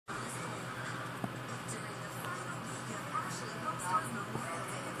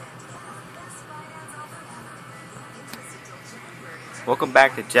Welcome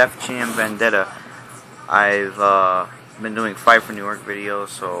back to Jeff Jam Vendetta. I've been doing Fight for New York videos,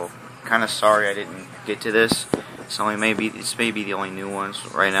 so kind of sorry I didn't get to this. This may be the only new ones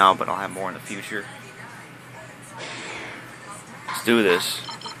right now, but I'll have more in the future. Let's do this.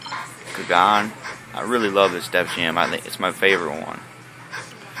 Kagan. I really love this Def Jam. I think it's my favorite one.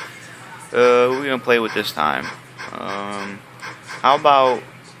 Who are we gonna play with this time? How about?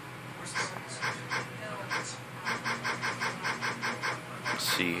 Let's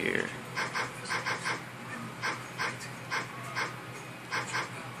see here.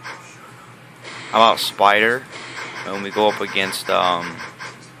 How about Spider? And we go up against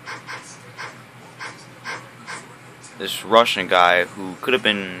this Russian guy who could have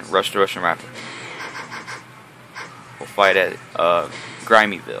been the Russian rapper. We'll fight at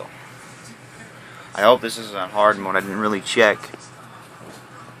Grimeyville. I hope this isn't on hard mode. I didn't really check,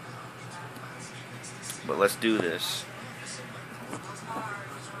 but let's do this.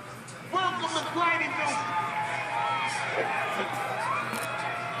 Welcome to Grimeyville.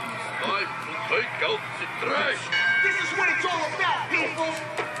 Time to take out the trash. This is what it's all about, people.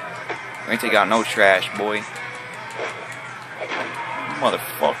 We ain't take out no trash, boy.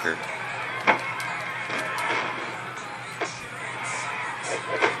 Motherfucker.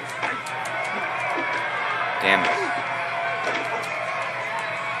 Damn it.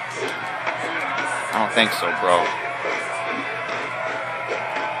 I don't think so, bro.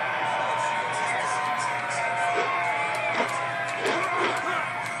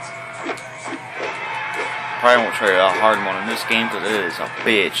 Probably won't try it out hard mode in this game because it is a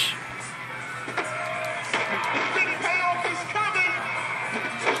bitch.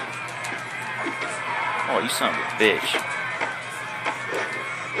 Oh, you son of a bitch.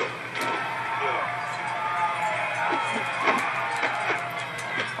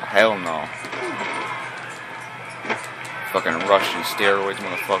 Oh, hell no. Fucking Russian steroids,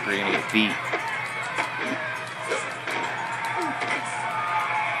 motherfucker. You're gonna get beat.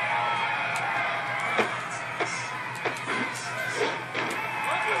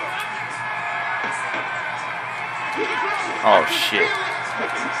 Oh shit.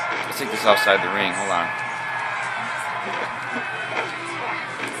 Let's take this outside the ring. Hold on.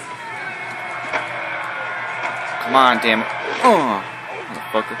 Come on, damn it.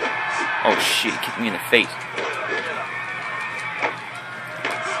 Motherfucker. Oh shit, he kicked me in the face.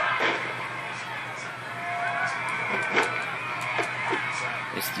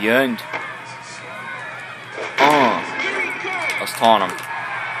 It's the end. Let's taunt him.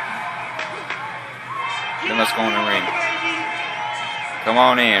 Then let's go in the ring. Come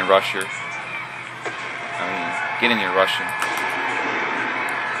on in, Rusher. Get in here, Russian.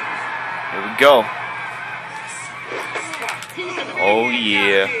 Here we go. Oh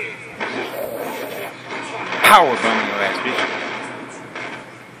yeah. Power bombing your ass, bitch.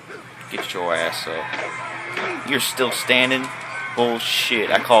 Get your ass up. You're still standing?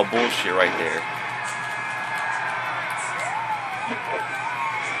 Bullshit. I call bullshit right there.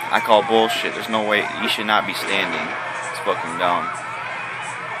 I call bullshit. There's no way. You should not be standing. It's fucking dumb.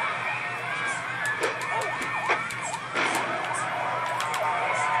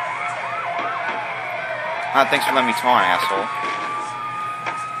 Thanks for letting me taunt, asshole.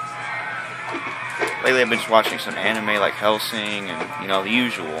 Lately I've been just watching some anime like Hellsing and, you know, the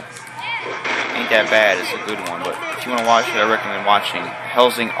usual. Ain't that bad, it's a good one, but if you want to watch it, I recommend watching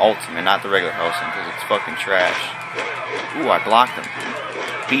Hellsing Ultimate, not the regular Hellsing, because it's fucking trash. Ooh, I blocked him.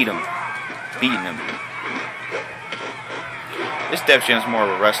 Beat him. Beating him. This Def Jam's more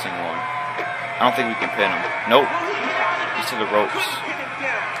of a wrestling one. I don't think we can pin him. Nope. He's to the ropes.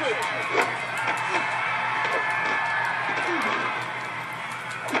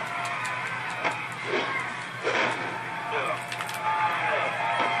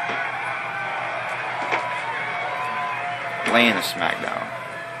 Laying a smackdown.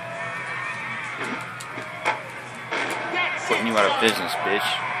 Putting you out of business, bitch.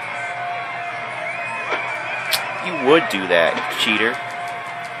 You would do that, cheater.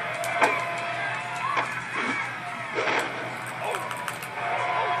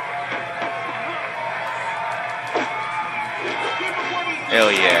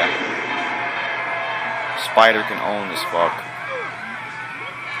 Hell yeah. Spider can own this fuck.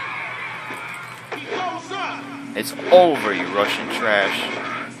 It's over, you Russian trash.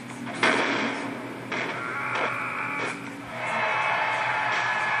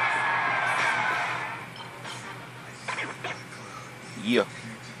 Yeah.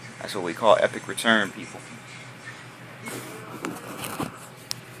 That's what we call epic return, people.